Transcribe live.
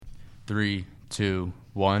3, 2,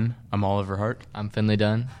 1. I'm Oliver Hart. I'm Finley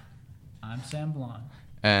Dunn. I'm Sam Blon.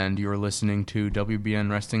 And you're listening to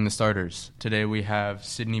WBN Resting the Starters. Today we have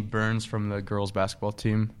Sydney Burns from the girls basketball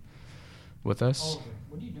team with us. Oliver,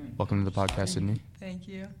 what are you doing? Welcome to the podcast, Sydney. Thank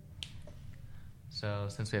you. So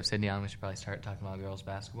since we have Sydney on, we should probably start talking about girls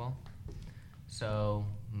basketball. So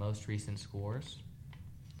most recent scores,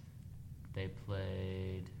 they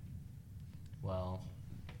played,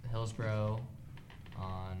 Hillsborough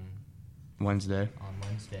on Wednesday.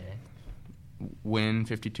 Win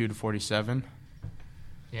 52-47.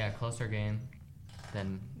 Yeah, closer game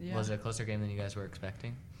than Yeah. Was it a closer game than you guys were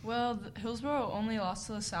expecting? Well, Hillsborough only lost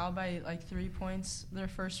to LaSalle by like 3 points their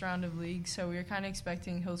first round of league, so we were kind of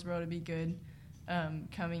expecting Hillsborough to be good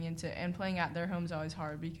coming into, and playing at their home is always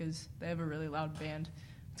hard because they have a really loud band.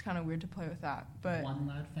 It's kind of weird to play with that, but One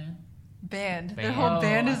loud fan? band. Their Band. whole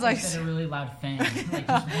band is like I said a really loud fan. Like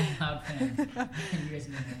just one loud fan. You guys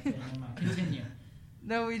know that. Okay, never mind. Continue.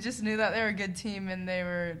 No, we just knew that they were a good team, and they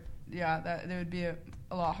were that they would be a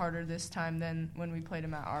lot harder this time than when we played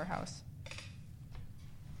them at our house.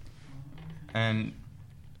 And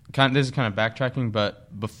this is kind of backtracking,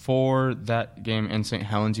 but before that game in St.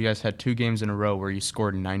 Helens, you guys had 2 games in a row where you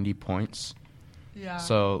scored 90 points. Yeah.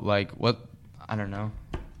 So, I don't know.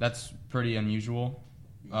 That's pretty unusual.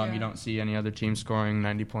 Yeah. You don't see any other team scoring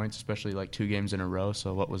 90 points, especially 2 games in a row.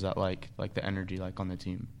 So what was that like the energy on the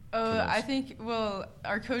team? I think,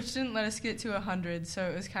 our coach didn't let us get to 100, so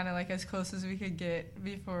it was kind of as close as we could get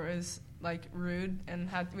before it was rude, and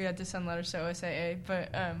we had to send letters to OSAA.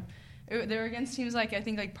 But they were against teams I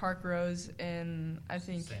think Park Rose and I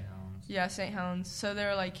think St. Helens. Yeah, St. Helens. So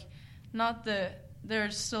they're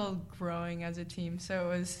they're still growing as a team,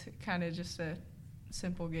 so it was kind of just a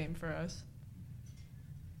simple game for us.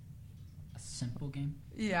 A simple game?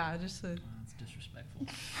 Yeah, just a. That's disrespectful.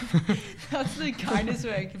 That's the kindest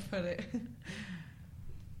way I could put it.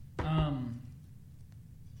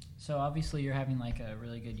 So obviously you're having a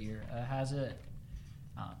really good year. Has it?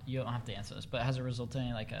 You don't have to answer this, but has it resulted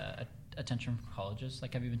in attention from colleges?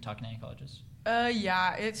 Have you been talking to any colleges?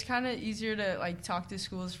 Yeah, it's kind of easier to talk to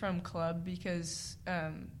schools from club because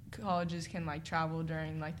colleges can travel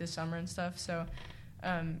during the summer and stuff. So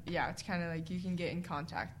it's kind of you can get in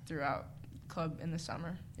contact throughout club in the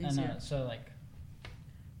summer. Easier. And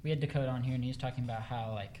we had Dakota on here, and he was talking about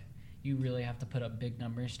how you really have to put up big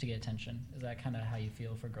numbers to get attention. Is that kind of how you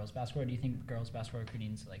feel for girls basketball? Or do you think girls basketball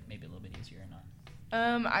recruiting is maybe a little bit easier or not?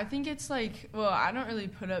 I think it's I don't really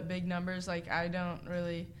put up big numbers. I'm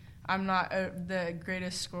not the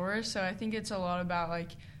greatest scorer, so I think it's a lot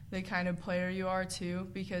about the kind of player you are too,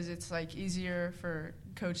 because it's easier for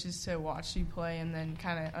coaches to watch you play and then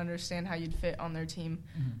kind of understand how you'd fit on their team.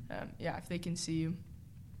 Mm-hmm. If they can see you.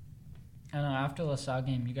 And after the LaSalle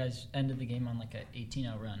game, you guys ended the game on an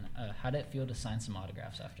 18-0 run. How did it feel to sign some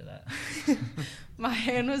autographs after that? My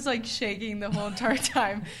hand was shaking the whole entire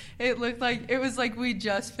time. It looked we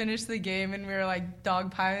just finished the game and we were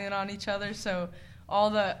dogpiling on each other. So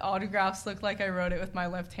all the autographs looked like I wrote it with my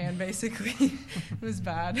left hand. Basically, it was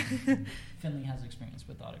bad. Finley has experience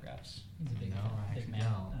with autographs. He's a big man.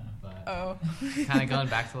 But kind of going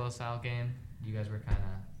back to the LaSalle game, you guys were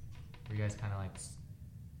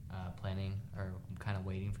planning or kind of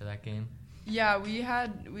waiting for that game? Yeah, we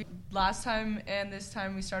last time and this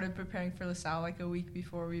time we started preparing for LaSalle a week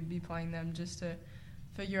before we'd be playing them, just to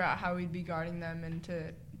figure out how we'd be guarding them and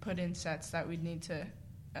to put in sets that we'd need to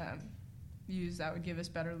use that would give us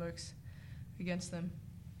better looks against them.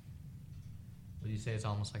 Would you say it's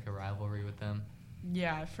almost like a rivalry with them?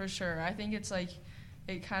 Yeah, for sure. I think it's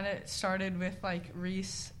it kind of started with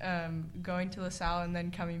Reese going to LaSalle and then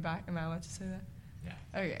coming back. Am I allowed to say that? Yeah.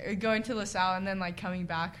 Okay, going to LaSalle and then coming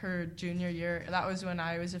back her junior year. That was when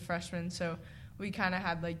I was a freshman, so we kind of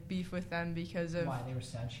had beef with them because of. Why, they were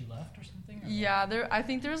sad she left or something? Or yeah, I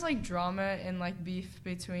think there was drama and beef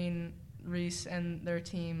between Reese and their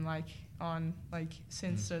team on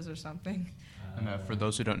Sinstas or something. And for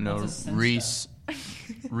those who don't know, Reese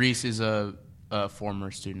is a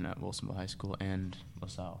former student at Wilsonville High School and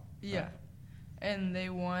LaSalle. Yeah, and they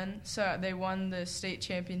won. So they won the state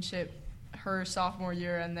championship her sophomore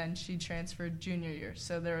year, and then she transferred junior year.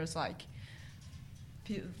 So there was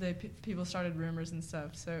people started rumors and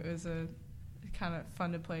stuff. So it was kind of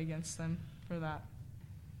fun to play against them for that.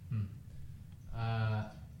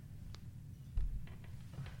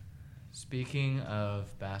 Speaking of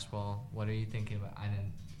basketball, what are you thinking about? I know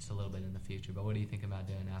it's a little bit in the future, but what are you thinking about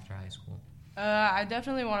doing after high school? I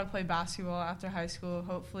definitely want to play basketball after high school.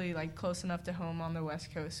 Hopefully, close enough to home on the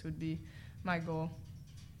West Coast would be my goal.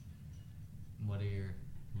 What are your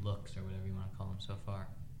looks or whatever you want to call them so far?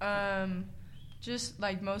 Just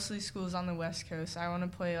like mostly schools on the West Coast. I want to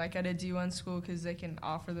play like at a D1 school because they can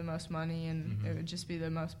offer the most money, and it would just be the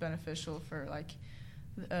most beneficial for like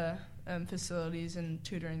facilities and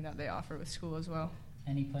tutoring that they offer with school as well.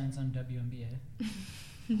 Any plans on WNBA?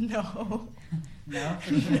 No. No.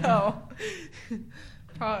 No.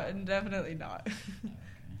 Definitely not.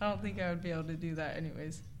 I don't think I would be able to do that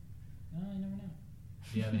anyways. No, you never know.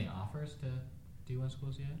 Do you have any offers to D1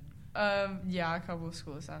 schools yet? Yeah, a couple of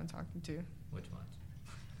schools that I'm talking to. Which ones?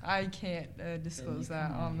 I can't disclose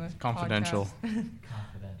that on the Confidential. podcast.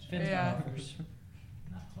 Confidential. Finn's got Yeah. offers.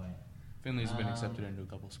 Not quite. Finley's been accepted into a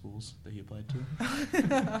couple schools that he applied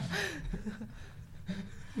to. All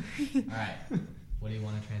right. What do you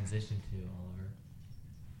want to transition to,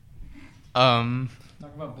 Oliver?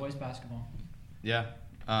 Talk about boys basketball. Yeah.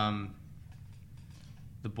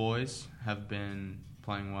 The boys have been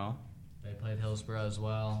playing well. They played Hillsborough as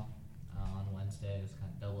well on Wednesday. It was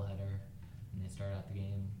kind of doubleheader, and they started out the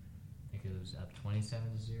game. I think it was up 27-0,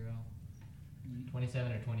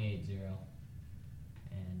 27 or 28-0,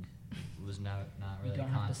 and it was not You really don't a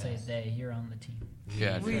have to contest. say they. You're on the team.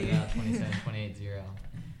 Yeah, We started out 27-28-0,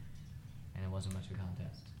 and it wasn't much of a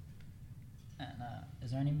contest. And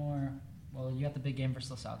is there any more? Well, you got the big game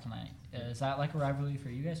versus LaSalle tonight. Is that like a rivalry for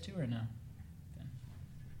you guys too, or no?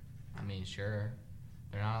 I mean, sure,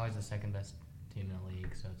 they're not always the second best team in the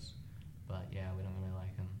league, so it's. But yeah, we don't really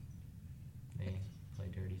like them. They play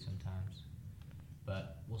dirty sometimes,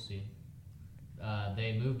 but we'll see.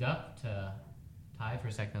 They moved up to tie for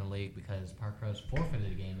second in the league because Parkrose forfeited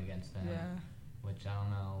a game against them, Yeah. which I don't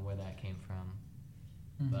know where that came from,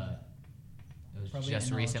 Mhm. but it was Probably just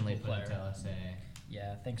an recently put ineligible into player. LSA.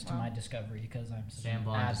 Yeah, thanks to Wow. my discovery because I'm such Sam an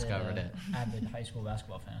Bond discovered it. avid high school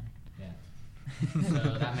basketball fan. Yeah.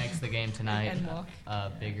 So that makes the game tonight And walk.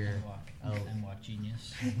 bigger. And walk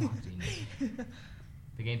genius. Genius.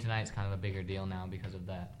 The game tonight's kind of a bigger deal now because of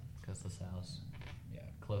that, because LaSalle's Yeah.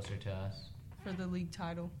 closer to us. For the league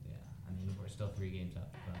title. Yeah, I mean we're still 3 games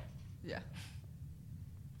up, but Yeah.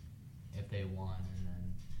 if they won, and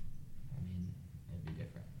then I mean it'd be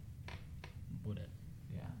different. Would it?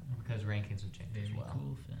 Yeah, because rankings would change as Very well.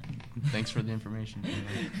 cool, Finn. Thanks for the information,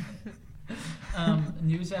 Finley.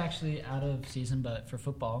 News actually out of season, but for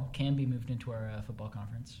football, Canby moved into our football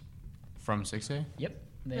conference. From 6A? Yep.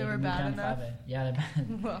 They were moved bad down enough? 5A. Yeah, they're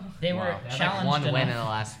bad. Well, They Wow. were They had, like, challenged one win in enough. the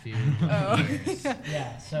last few Oh. years.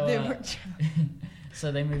 Yeah, so they were.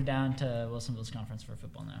 so they moved down to Wilsonville's conference for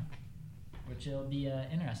football now, which will be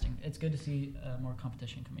interesting. It's good to see more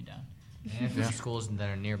competition coming down. And for schools that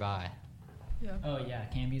are nearby. Yeah. Oh yeah,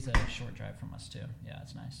 Canby's a short drive from us too. Yeah,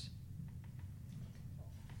 it's nice.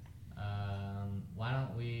 Why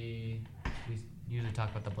don't we usually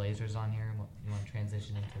talk about the Blazers on here? You want to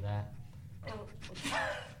transition into that?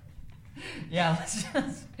 Yeah, let's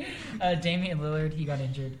just. Damian Lillard, he got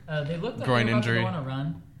injured. They looked like Groin they were about to injury. go on a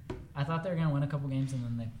run. I thought they were going to win a couple games, and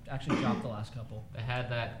then they actually dropped the last couple. They had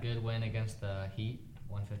that good win against the Heat,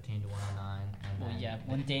 115 to 109. And Well, then yeah,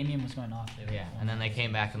 when Damian was going off, they were. yeah, and then they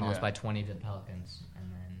came back and lost Yeah. by 20 to the Pelicans.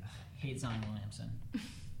 And then Hate Zion Williamson.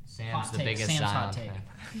 Sam's Hot the take, biggest Sam's Zion hot take.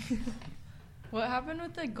 fan. What happened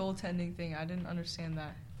with the goaltending thing? I didn't understand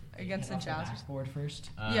that against the Hit off Jazz. backboard first.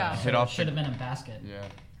 Yeah. Hit off Should the- have been a basket. Yeah.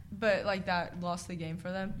 But like that lost the game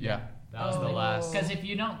for them. Yeah. That was the Oh. last. Because if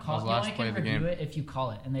you don't call That it, was you last only play can of the review game. it if you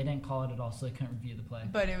call it, and they didn't call it at all, so they couldn't review the play.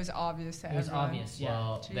 But it was obvious to It was everyone. obvious, yeah.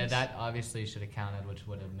 Well, Jeez. that obviously should have counted, which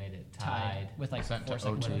would have made it tied. with like Sent 4 to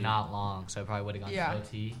seconds. OT. With not long, so it probably would have gone Yeah. to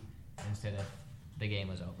OT instead of the game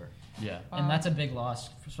was over. Yeah. And that's a big loss,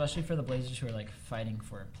 especially for the Blazers who are like fighting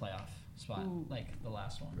for a playoff spot, Ooh. like the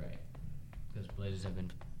last one. Right. Because Blazers have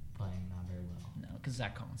been playing not very well. No, because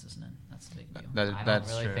Zach Collins isn't in. That's the big deal. I don't That's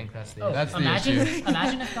really true. think that's the Oh, That's the imagine, issue.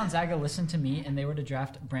 imagine if Gonzaga listened to me and they were to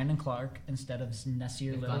draft Brandon Clark instead of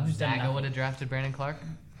Nasir If Little, who's done Gonzaga would nothing. have drafted Brandon Clark.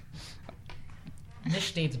 Mich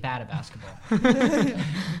State's bad at basketball.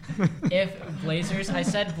 If Blazers, I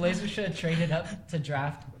said Blazers should have traded up to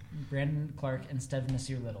draft Brandon Clark instead of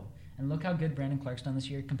Nasir Little. And look how good Brandon Clark's done this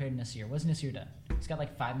year compared to Nasir. What's Nasir done? He's got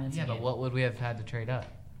like 5 minutes Yeah, a but game. what would we have had to trade up?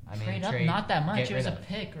 I mean, Trade up, not that much. get It was rid a of.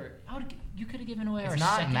 pick, or you could have given away our It's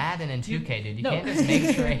not second. Madden and 2K, dude. You No. can't just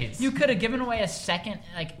make trades. You could have given away a second,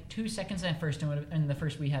 like 2 seconds and a first, in the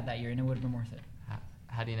first we had that year, and it would have been worth it.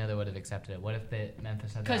 How do you know they would have accepted it? What if the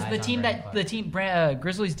Memphis had Because their the eyes team on Brandon that Clark?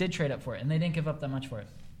 Grizzlies did trade up for it, and they didn't give up that much for it.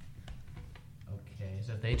 Okay,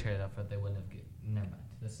 so if they traded up for it, they wouldn't have. Never mind.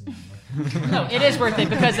 This is not worth No, it is worth it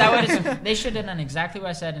because that would they should have done exactly what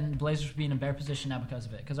I said, and Blazers would be in a better position now because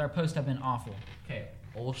of it. Because our posts have been awful. Okay,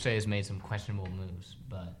 Olshey has made some questionable moves,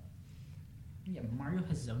 but Yeah, Mario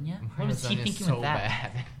Hazonia. What Mario was he Hazonia's thinking so with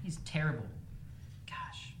that? bad. He's terrible.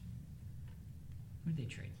 Gosh. Who did they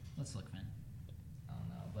trade? Let's look, man. I don't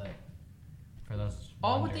know, but for those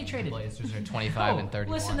What they wondering, traded. the Blazers are 25 and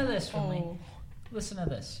 31. Listen to this from me. Oh, Listen to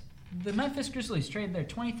this. The Memphis Grizzlies traded their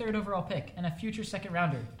 23rd overall pick and a future second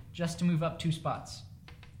rounder just to move up 2 spots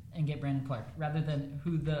and get Brandon Clark, rather than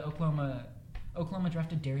who the Oklahoma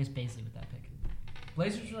drafted Darius Baisley with that pick.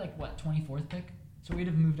 Blazers were like, what, 24th pick? So we'd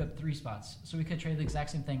have moved up 3 spots. So we could trade the exact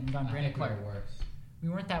same thing and gone I Brandon think we Clark. were worse. We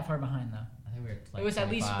weren't that far behind, though. I think we were like It was at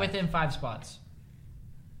least 25. within 5 spots.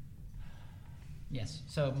 Yes.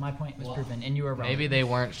 So my point was Well, proven, and you were wrong. Maybe they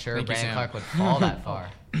weren't sure Thank you, Brandon Sam. Clark would fall that far.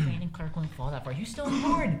 Brandon Clark wouldn't fall that far. He was still on the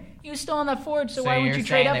board. He was still on that board. So why you're would you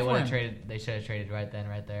trade saying up they for would him? have traded? They should have traded right then,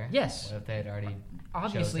 right there. Yes. What if they had already?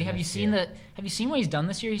 Obviously, chosen have you this seen year? Have you seen what he's done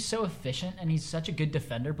this year? He's so efficient and he's such a good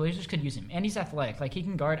defender. Blazers could use him, and he's athletic. Like he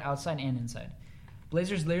can guard outside and inside.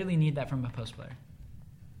 Blazers literally need that from a post player.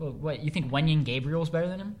 Well, what you think? Wenyen Gabriel's better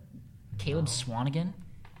than him? Caleb No. Swanigan?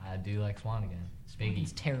 I do like Swanigan.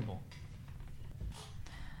 He's Biggie. terrible.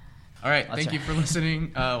 All right, That's thank right. you for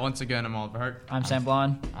listening. Once again, I'm Oliver Hart. I'm Sam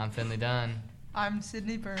Blonde. I'm Finley Dunn. I'm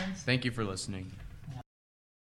Sydney Burns. Thank you for listening.